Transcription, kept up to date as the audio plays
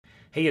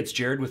Hey, it's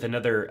Jared with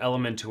another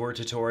Elementor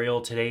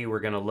tutorial. Today we're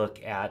going to look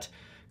at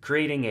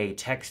creating a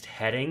text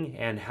heading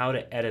and how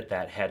to edit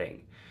that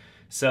heading.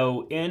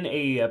 So in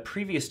a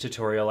previous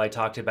tutorial I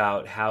talked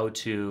about how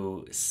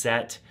to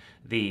set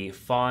the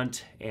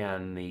font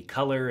and the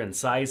color and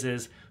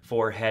sizes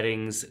for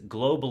headings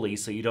globally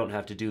so you don't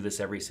have to do this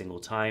every single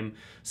time.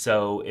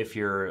 So if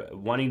you're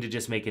wanting to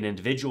just make an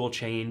individual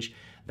change,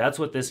 that's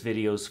what this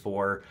video is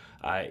for.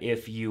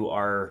 If you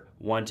are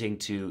wanting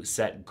to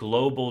set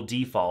global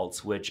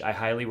defaults, which I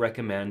highly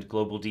recommend,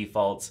 global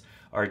defaults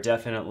are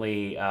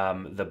definitely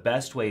the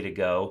best way to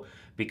go,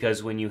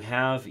 because when you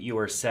have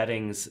your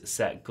settings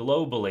set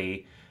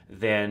globally,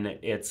 then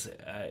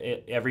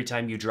every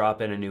time you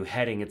drop in a new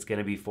heading, it's going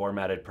to be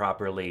formatted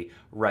properly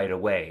right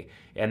away.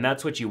 And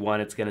that's what you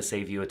want. It's going to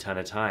save you a ton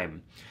of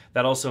time.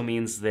 That also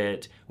means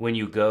that when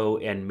you go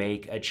and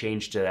make a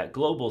change to that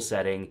global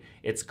setting,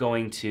 it's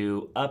going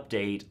to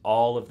update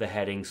all of the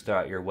headings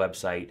throughout your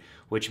website,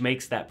 which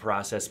makes that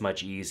process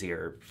much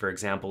easier. For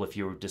example, if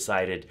you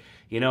decided,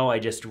 I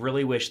just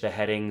really wish the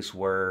headings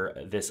were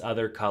this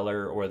other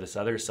color or this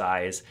other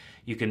size,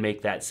 you can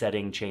make that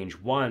setting change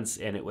once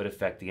and it would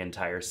affect the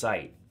entire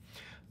site.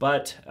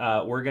 But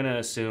we're going to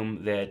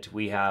assume that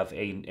we have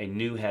a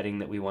new heading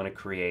that we want to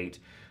create.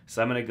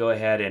 So I'm going to go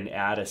ahead and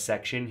add a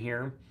section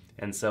here.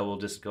 And so we'll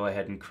just go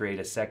ahead and create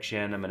a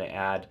section. I'm going to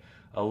add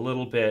a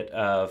little bit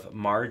of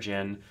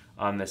margin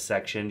on this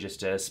section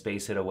just to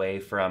space it away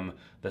from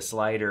the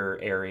slider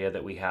area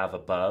that we have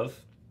above.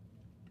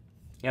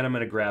 And I'm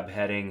going to grab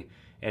heading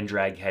and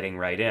drag heading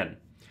right in.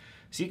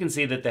 So you can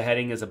see that the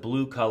heading is a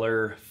blue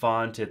color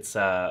font. It's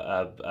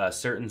a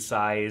certain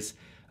size.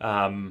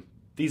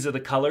 These are the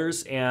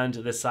colors and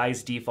the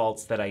size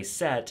defaults that I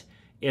set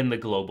in the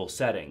global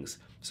settings.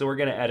 So we're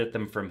going to edit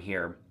them from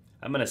here.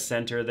 I'm going to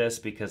center this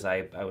because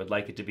I would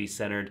like it to be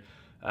centered.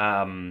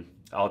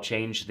 I'll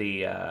change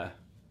the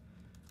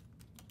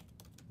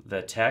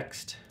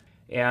text,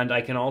 and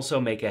I can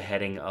also make a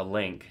heading a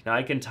link. Now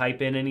I can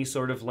type in any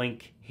sort of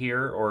link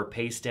here or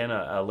paste in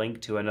a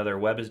link to another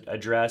web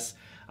address.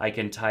 I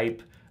can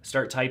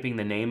start typing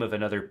the name of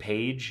another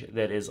page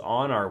that is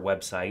on our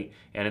website,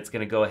 and it's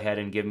going to go ahead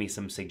and give me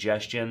some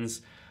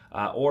suggestions.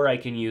 Or I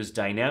can use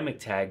dynamic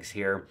tags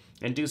here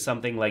and do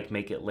something like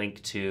make it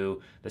link to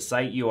the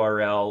site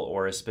URL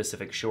or a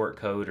specific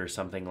shortcode or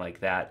something like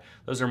that.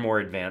 Those are more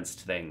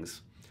advanced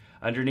things.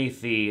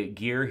 Underneath the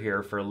gear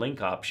here for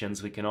link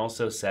options, we can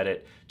also set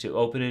it to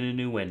open in a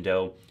new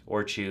window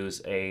or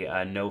choose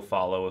a no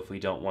follow if we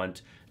don't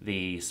want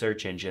the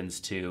search engines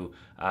to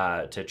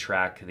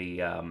track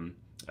the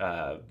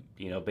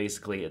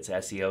basically it's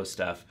SEO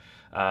stuff.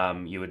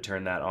 You would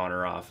turn that on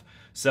or off.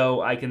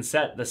 So I can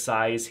set the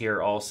size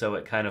here also.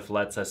 It kind of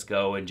lets us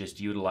go and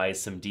just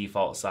utilize some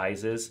default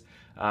sizes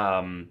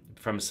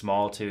from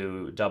small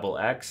to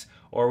XX,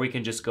 or we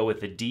can just go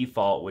with the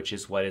default, which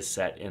is what is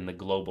set in the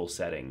global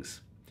settings.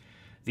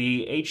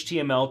 The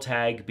HTML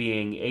tag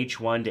being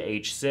H1 to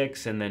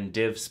H6 and then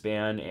div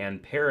span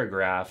and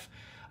paragraph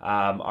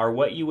are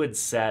what you would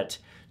set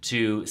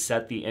to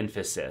set the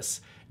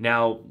emphasis.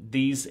 Now,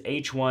 these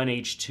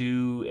H1,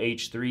 H2,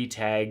 H3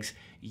 tags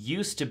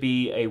used to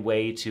be a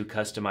way to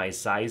customize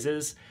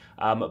sizes,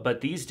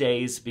 but these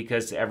days,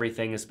 because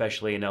everything,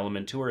 especially in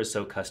Elementor, is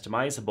so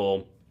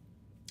customizable,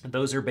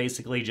 those are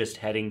basically just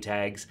heading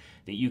tags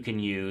that you can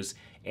use,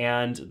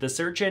 and the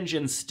search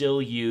engines still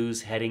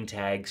use heading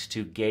tags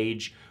to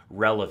gauge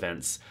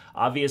relevance.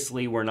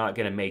 Obviously, we're not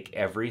going to make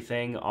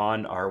everything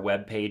on our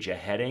web page a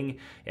heading,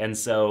 and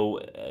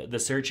so the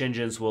search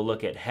engines will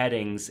look at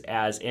headings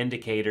as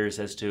indicators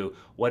as to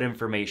what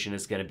information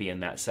is going to be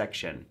in that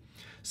section.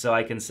 So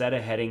I can set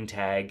a heading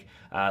tag,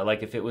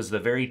 like if it was the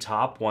very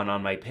top one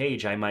on my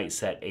page, I might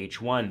set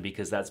H1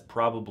 because that's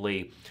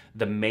probably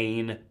the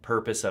main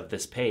purpose of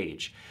this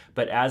page.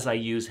 But as I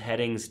use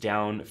headings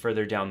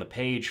further down the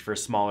page for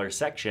smaller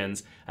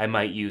sections, I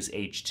might use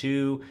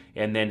H2,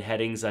 and then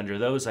headings under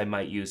those I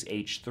might use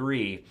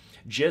H3,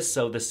 just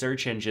so the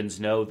search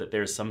engines know that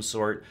there's some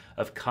sort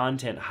of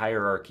content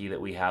hierarchy that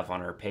we have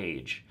on our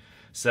page.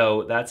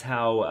 So that's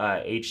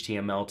how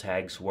HTML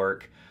tags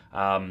work.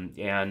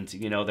 And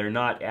they're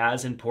not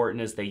as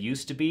important as they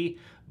used to be,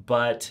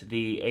 but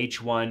the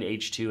H1,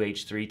 H2,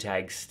 H3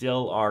 tags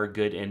still are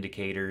good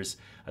indicators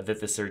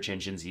that the search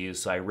engines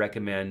use. So I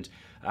recommend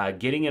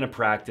getting in a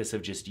practice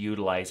of just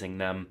utilizing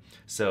them.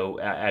 So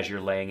as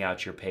you're laying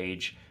out your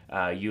page,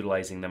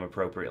 utilizing them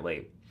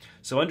appropriately.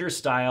 So under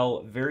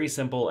style, very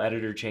simple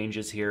editor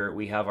changes here.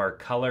 We have our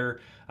color.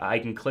 I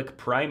can click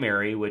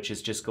primary, which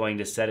is just going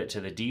to set it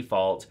to the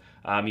default.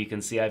 You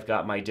can see I've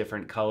got my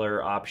different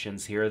color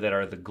options here that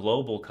are the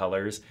global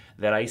colors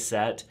that I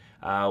set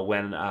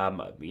when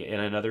in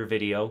another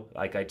video,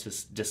 like I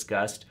just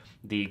discussed,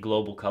 the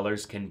global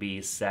colors can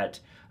be set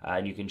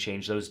and you can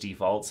change those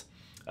defaults.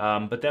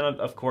 But then,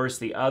 of course,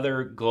 the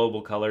other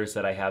global colors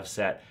that I have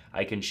set,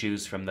 I can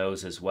choose from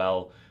those as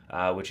well,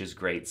 which is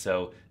great.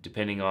 So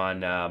depending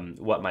on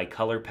what my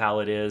color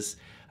palette is,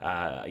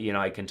 you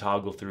know, I can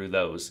toggle through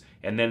those.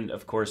 And then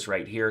of course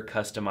right here,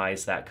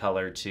 customize that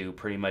color to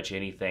pretty much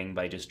anything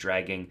by just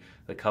dragging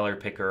the color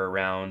picker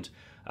around,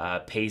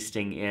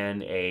 pasting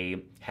in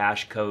a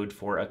hash code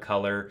for a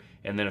color,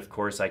 and then of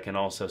course I can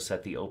also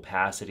set the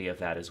opacity of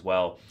that as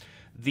well.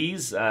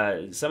 These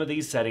some of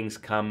these settings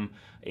come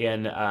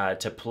in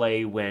to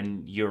play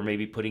when you're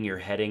maybe putting your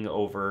heading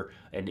over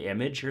an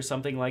image or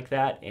something like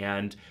that,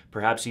 and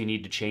perhaps you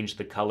need to change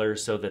the color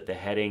so that the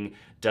heading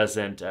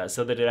doesn't,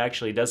 so that it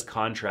actually does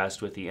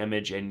contrast with the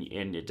image and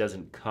it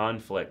doesn't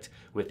conflict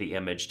with the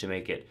image to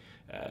make it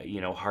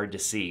you know, hard to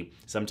see.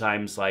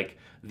 Sometimes like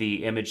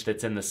the image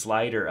that's in the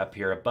slider up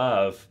here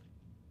above,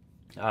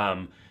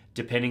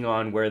 depending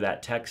on where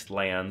that text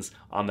lands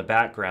on the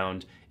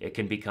background, it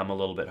can become a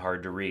little bit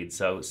hard to read.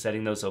 So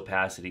setting those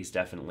opacities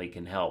definitely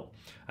can help.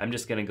 I'm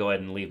just going to go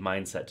ahead and leave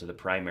mine set to the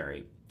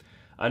primary.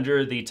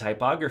 Under the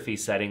typography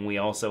setting, we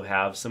also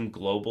have some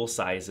global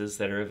sizes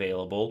that are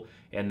available,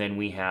 and then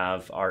we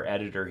have our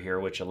editor here,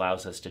 which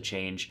allows us to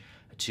change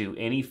to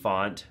any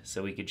font.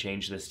 So we could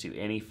change this to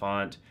any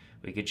font.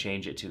 We could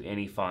change it to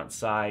any font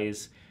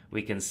size.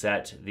 We can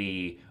set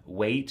the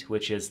weight,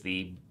 which is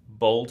the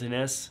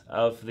boldness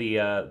of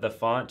the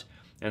font.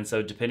 And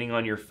so depending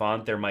on your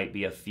font, there might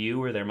be a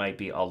few or there might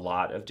be a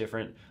lot of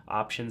different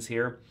options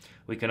here.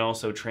 We can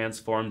also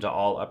transform to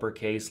all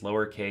uppercase,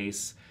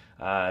 lowercase,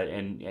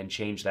 and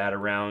change that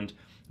around.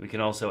 We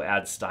can also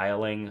add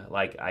styling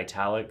like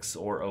italics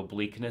or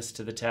obliqueness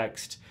to the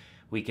text.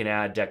 We can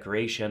add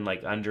decoration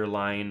like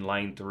underline,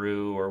 line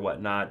through, or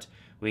whatnot.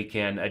 We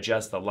can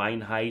adjust the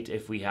line height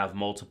if we have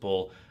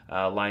multiple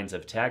lines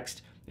of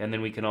text. And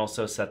then we can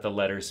also set the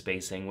letter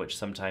spacing, which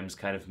sometimes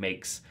kind of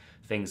makes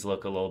things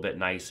look a little bit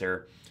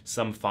nicer.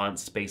 Some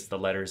fonts space the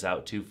letters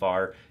out too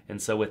far,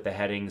 and so with the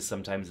headings,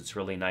 sometimes it's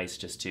really nice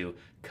just to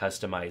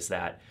customize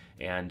that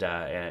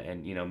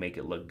and you know, make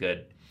it look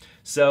good.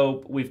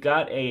 So we've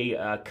got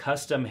a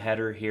custom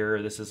header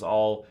here. This is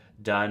all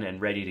done and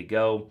ready to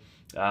go.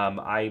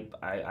 I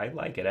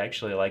like it. I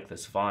actually like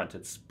this font.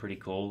 It's pretty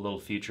cool, a little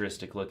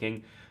futuristic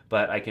looking,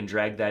 but I can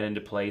drag that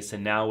into place.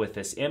 And now with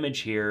this image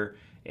here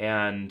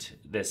and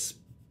this,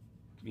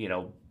 you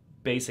know,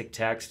 basic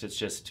text, it's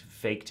just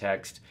fake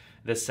text,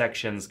 this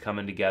section's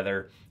coming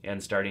together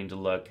and starting to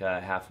look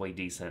halfway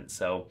decent.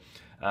 So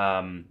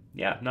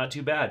yeah, not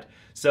too bad.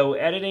 So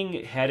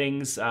editing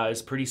headings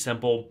is pretty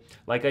simple.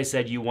 Like I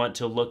said, you want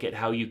to look at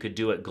how you could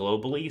do it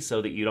globally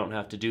so that you don't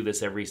have to do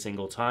this every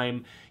single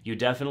time. You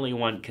definitely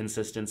want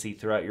consistency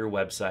throughout your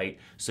website,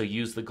 so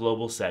use the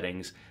global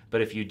settings.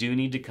 But if you do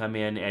need to come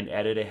in and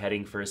edit a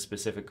heading for a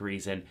specific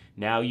reason,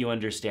 now you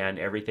understand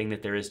everything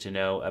that there is to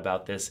know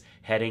about this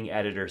heading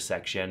editor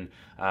section,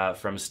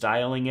 from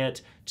styling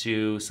it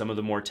to some of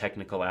the more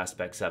technical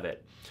aspects of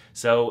it.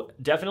 So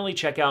definitely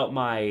check out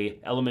my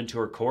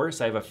Elementor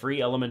course. I have a free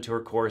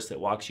Elementor course that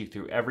walks you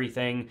through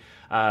everything.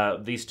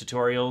 These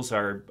tutorials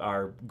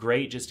are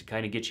great just to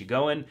kind of get you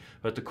going,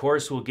 but the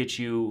course will get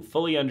you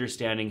fully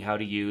understanding how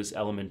to use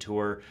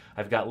Elementor.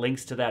 I've got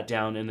links to that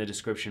down in the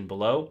description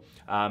below.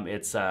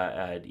 It's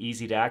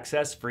easy to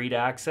access, free to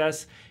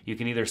access. You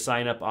can either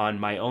sign up on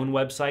my own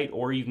website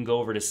or you can go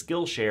over to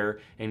Skillshare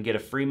and get a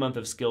free month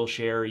of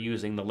Skillshare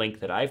using the link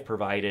that I've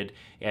provided,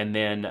 and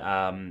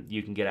then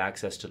you can get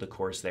access to the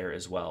course there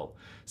as well.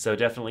 So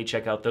definitely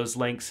check out those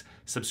links.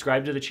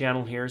 Subscribe to the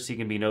channel here so you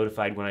can be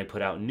notified when I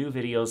put out new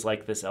videos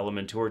like this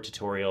Elementor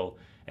tutorial,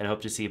 and I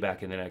hope to see you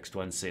back in the next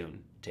one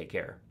soon. Take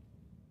care.